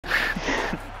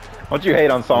Don't you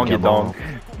hate on Song Yadong?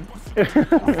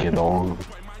 Yadong.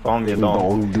 Song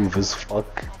Yadong. Doofus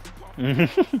fuck.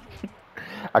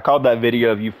 I called that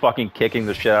video of you fucking kicking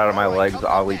the shit out of my legs.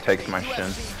 Ali takes my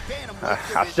shin.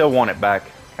 I still want it back.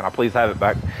 Can I please have it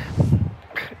back?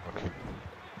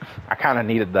 I kind of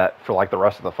needed that for like the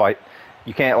rest of the fight.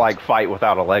 You can't like fight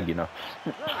without a leg, you know.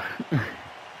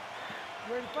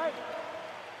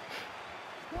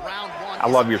 I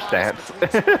love your stance.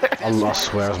 I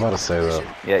swear, I was about to say that.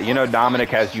 Yeah, you know Dominic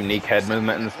has unique head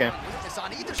movement in this game.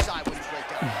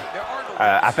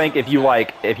 I think if you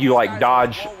like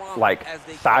dodge like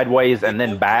sideways and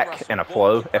then back in a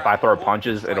flow, if I throw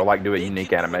punches, it'll like do a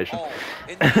unique animation.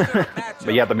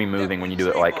 But you have to be moving when you do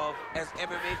it, like,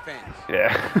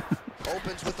 yeah.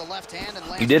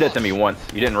 You did it to me once.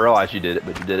 You didn't realize you did it,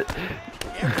 but you did it.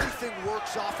 Everything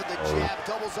works off of the jab,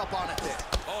 doubles up on it there.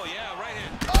 Oh yeah, right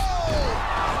hand. Oh!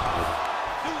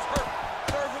 Dude's hurt.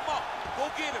 Serve him up. Go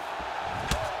get him.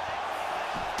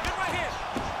 Get right hand.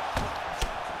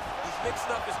 He's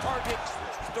mixing up his target.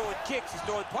 He's throwing kicks. He's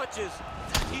throwing punches.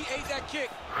 He ate that kick.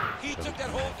 He took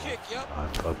that whole kick. Yep. I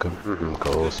fucking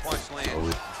goes. Whoa!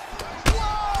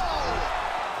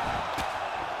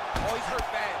 Oh, he's hurt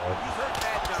bad. He's hurt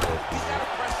bad, John. He's got to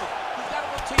press him. He's got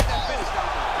to go take that finish down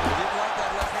there. He didn't like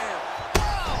that left hand.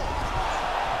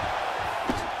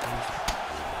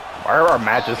 Why are our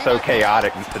matches so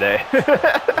chaotic today?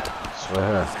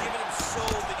 Swear. He's giving him so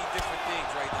many different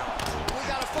things right now. We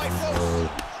got to fight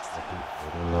first.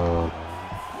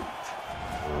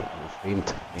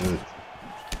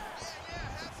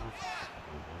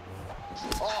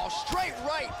 Oh, straight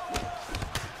right.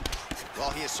 Well,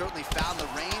 he has certainly found the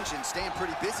range and staying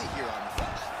pretty busy here on the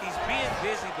front. He's being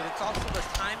busy, but it's also the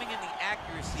timing and the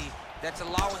accuracy that's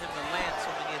allowing him to land so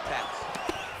many attacks.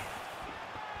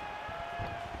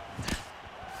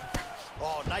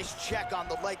 Oh, nice check on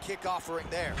the leg kick offering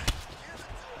there.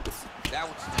 That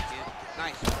one's sneaking.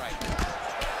 Nice strike.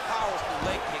 Powerful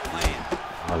leg kick land.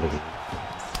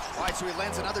 All right, so he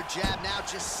lands another jab now,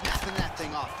 just snapping that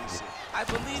thing off, DC. I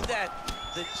believe that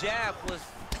the jab was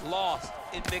lost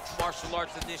in mixed martial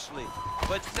arts initially,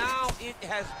 but now it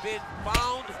has been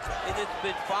found, and it's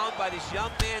been found by this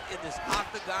young man in this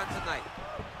octagon tonight.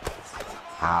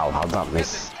 How'd that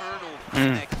miss?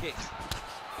 That kick.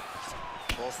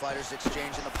 Both fighters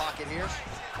exchange in the pocket here.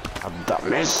 How'd that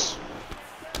miss?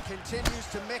 Continues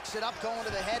to mix it up, going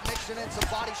to the head, mixing in some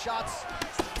body shots.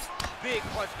 Big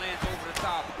punch lands over the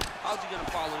top. How's he gonna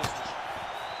follow this one?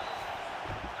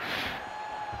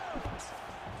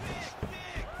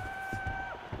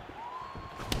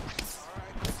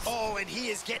 Oh, and he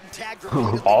is getting tagged.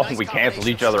 Oh, we canceled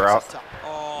each other out.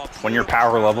 Oh, when your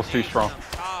power level's too strong.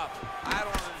 I don't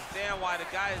understand why the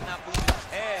guy is not moving his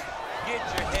head. Get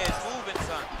your head moving,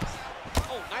 son.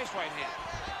 Oh, nice right hand.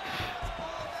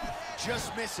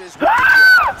 Just misses.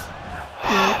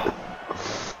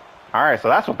 All right, so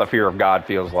that's what the fear of God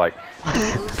feels like.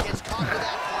 Gets caught with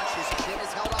that punch. His chin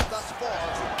is held up thus far.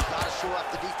 Gotta shore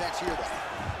up the defense here, though.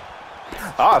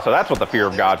 Ah, so that's what the fear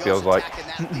of God feels like.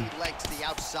 That lead leg to the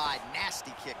outside.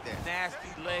 Nasty kick there.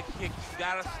 Nasty leg kick. You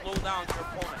gotta slow down your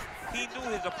opponent. He knew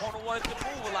his opponent wanted to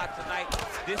move a lot tonight.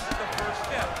 This is the first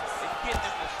step in getting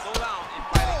him to slow down and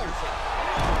fighting your kick.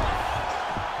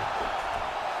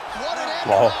 What an end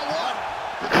Well, round one.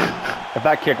 if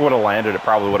that kick would have landed, it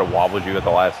probably would have wobbled you at the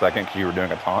last second because you were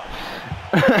doing a taunt.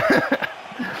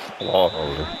 Well,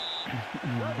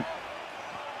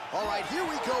 all right, here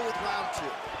we go with round two.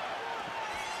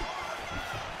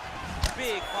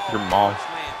 Big your mom.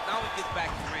 Now he gets back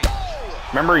to range.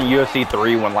 Remember in UFC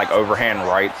 3 when like overhand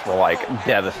rights were like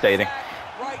devastating?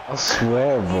 I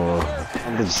swear, bro.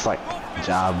 And they're just like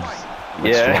jabs.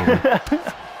 Yeah.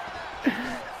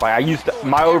 Like I used to,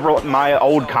 my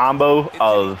old combo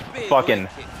of fucking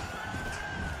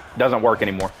doesn't work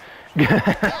anymore.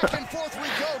 Back and forth we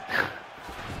go.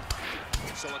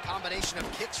 So a combination of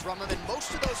kicks from him, and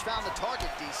most of those found the target,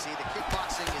 DC. The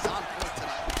kickboxing is on point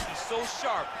tonight. He's so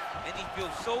sharp, and he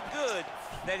feels so good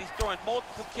that he's throwing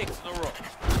multiple kicks in a row.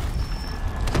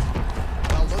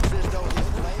 Well, looks as though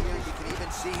he's playing here. You can even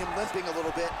see him limping a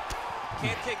little bit.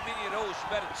 Can't take many of those. You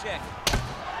better check.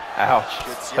 Ouch.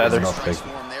 Feathers.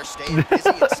 They're staying busy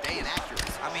and staying accurate.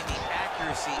 I mean, the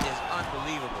accuracy is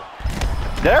unbelievable.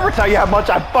 Did I ever tell you how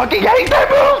much I fucking hate that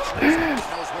move? He doesn't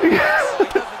know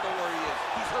where he is.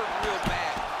 He's hurt real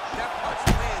bad. That punch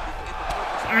landed in the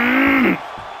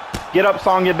purpose. Get up,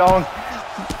 Song Yadong.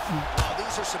 Well,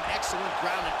 these are some excellent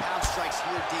ground and pound strikes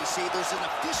here, DC. There's an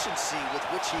efficiency with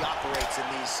which he operates in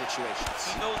these situations.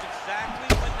 He knows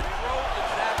exactly when to throw,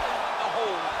 exactly when to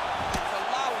hold. It's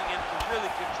allowing him to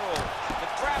really control the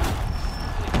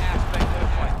grappling aspect of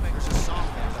the fight. There's a song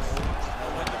there.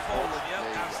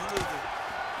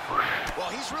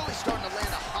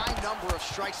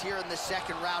 strikes here in the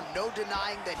second round. No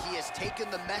denying that he has taken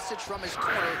the message from his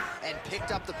corner and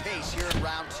picked up the pace here in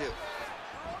round 2.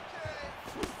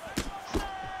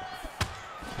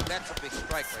 That's a big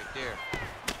strike right there.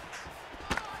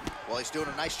 Well, he's doing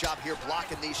a nice job here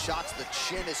blocking these shots. The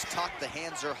chin is tucked, the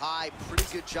hands are high. Pretty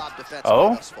good job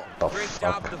defensively thus far. Great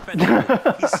job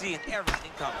defensively. He's seeing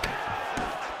everything coming.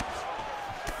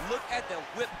 Look at the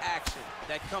whip action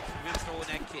that comes from him throwing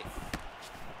that kick.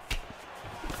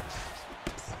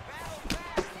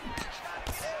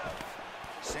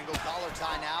 Single collar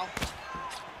tie now.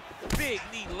 Big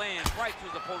knee lands right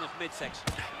through his opponent's midsection.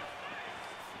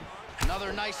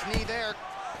 Another nice knee there.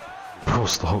 Bro,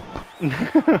 stop.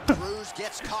 Cruz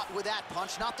gets caught with that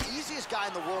punch. Not the easiest guy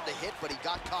in the world to hit, but he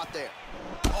got caught there.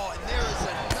 Oh, and there is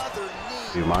another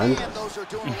knee. Do you mind? Man, those are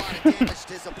doing a lot of damage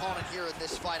to his opponent here in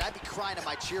this fight. I'd be crying to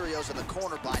my Cheerios in the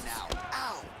corner by now.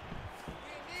 Ow.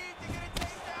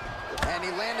 And he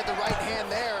landed the right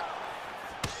hand there.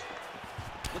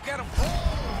 Look at him.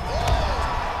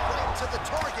 Right to the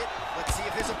target. Let's see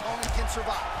if his opponent can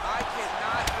survive. I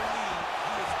cannot believe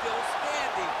he is still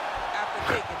standing after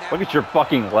taking that. Look at your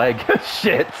fucking leg.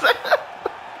 Shit.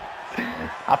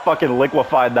 I fucking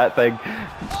liquefied that thing.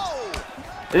 Oh!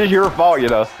 This is your fault, you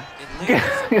know.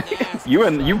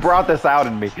 You brought this out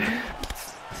in me.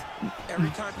 Every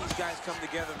time these guys come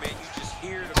together, man, you just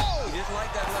hear them. He didn't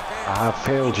like that left hand. I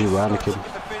failed you, Anakin.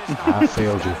 I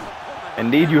failed you.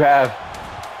 Indeed, you have.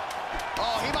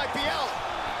 Oh, he might be out.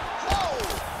 Oh!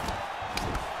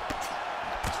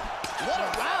 What a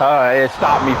round. It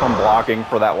stopped me from blocking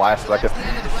for that last second.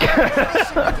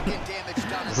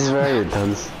 This is very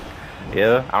intense.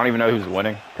 Yeah, I don't even know who's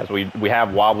winning because we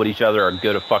have wobbled each other a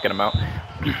good fucking amount.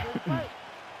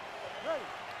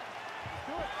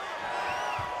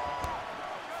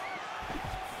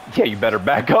 Yeah, you better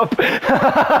back up.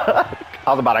 I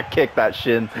was about to kick that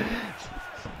shin. Oh,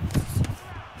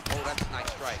 that's a nice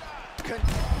strike.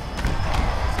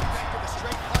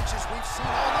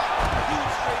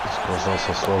 Goes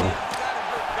also slowly.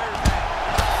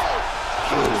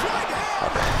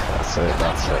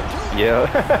 That's it. Yeah.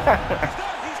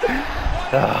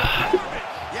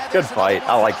 Good fight.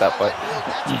 I like that fight.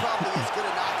 That's probably as good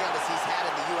a knockout as he's had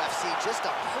in the UFC. Just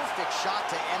a perfect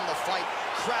shot to end the fight.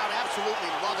 Crowd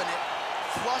absolutely loving it.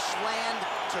 Flush land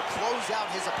to close out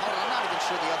his opponent. I'm not even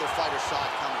sure the other fighter saw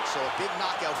it coming. So a big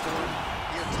knockout for him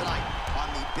here tonight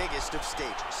on the biggest of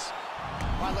stages.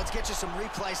 All right, let's get you some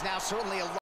replays now. Certainly a